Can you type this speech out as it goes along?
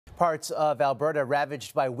Parts of Alberta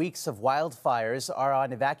ravaged by weeks of wildfires are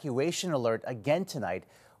on evacuation alert again tonight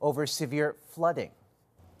over severe flooding.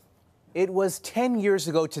 It was 10 years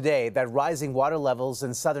ago today that rising water levels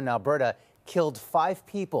in southern Alberta killed 5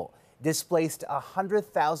 people, displaced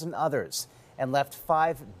 100,000 others, and left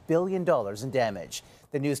 $5 billion in damage.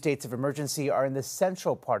 The new states of emergency are in the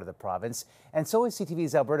central part of the province, and so is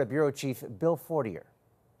CTV's Alberta Bureau Chief Bill Fortier.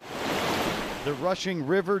 The rushing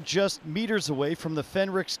river just meters away from the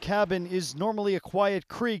Fenrick's cabin is normally a quiet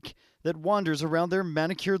creek that wanders around their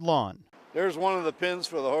manicured lawn. There's one of the pins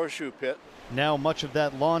for the horseshoe pit. Now much of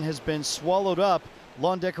that lawn has been swallowed up,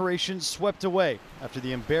 lawn decorations swept away after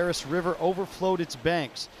the embarrassed river overflowed its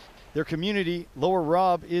banks. Their community, Lower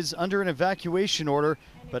Robb, is under an evacuation order,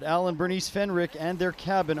 but Al and Bernice Fenrick and their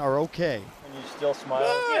cabin are okay. And you still smile?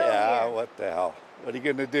 Yeah, what the hell? What are you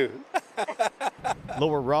going to do?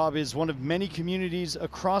 Lower Robb is one of many communities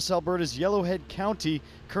across Alberta's Yellowhead County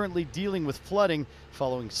currently dealing with flooding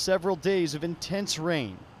following several days of intense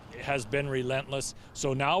rain. It has been relentless.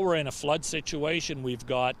 So now we're in a flood situation. We've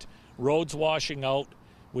got roads washing out.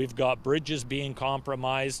 We've got bridges being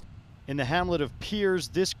compromised. In the hamlet of Piers,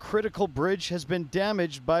 this critical bridge has been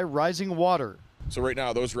damaged by rising water. So right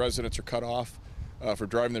now those residents are cut off for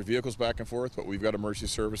driving their vehicles back and forth, but we've got emergency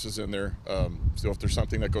services in there. So if there's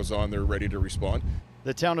something that goes on, they're ready to respond.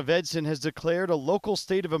 The town of Edson has declared a local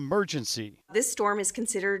state of emergency. This storm is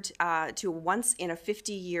considered to once in a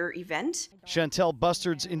 50-year event. Chantel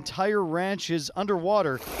Bustard's entire ranch is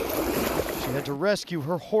underwater. She had to rescue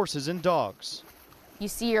her horses and dogs. You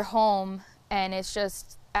see your home and it's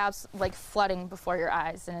just like flooding before your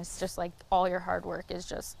eyes, and it's just like all your hard work is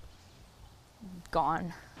just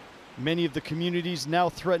gone. Many of the communities now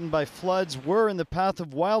threatened by floods were in the path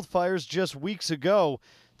of wildfires just weeks ago,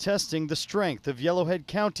 testing the strength of Yellowhead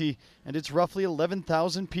County and its roughly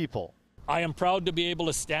 11,000 people. I am proud to be able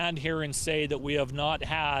to stand here and say that we have not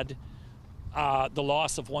had the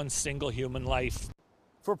loss of one single human life.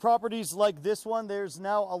 For properties like this one, there's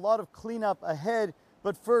now a lot of cleanup ahead,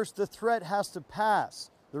 but first the threat has to pass.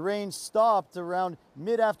 The rain stopped around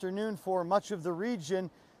mid-afternoon for much of the region.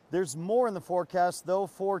 There's more in the forecast, though,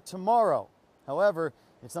 for tomorrow. However,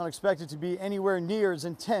 it's not expected to be anywhere near as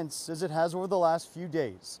intense as it has over the last few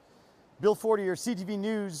days. Bill Fortier, CTV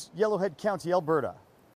News, Yellowhead County, Alberta.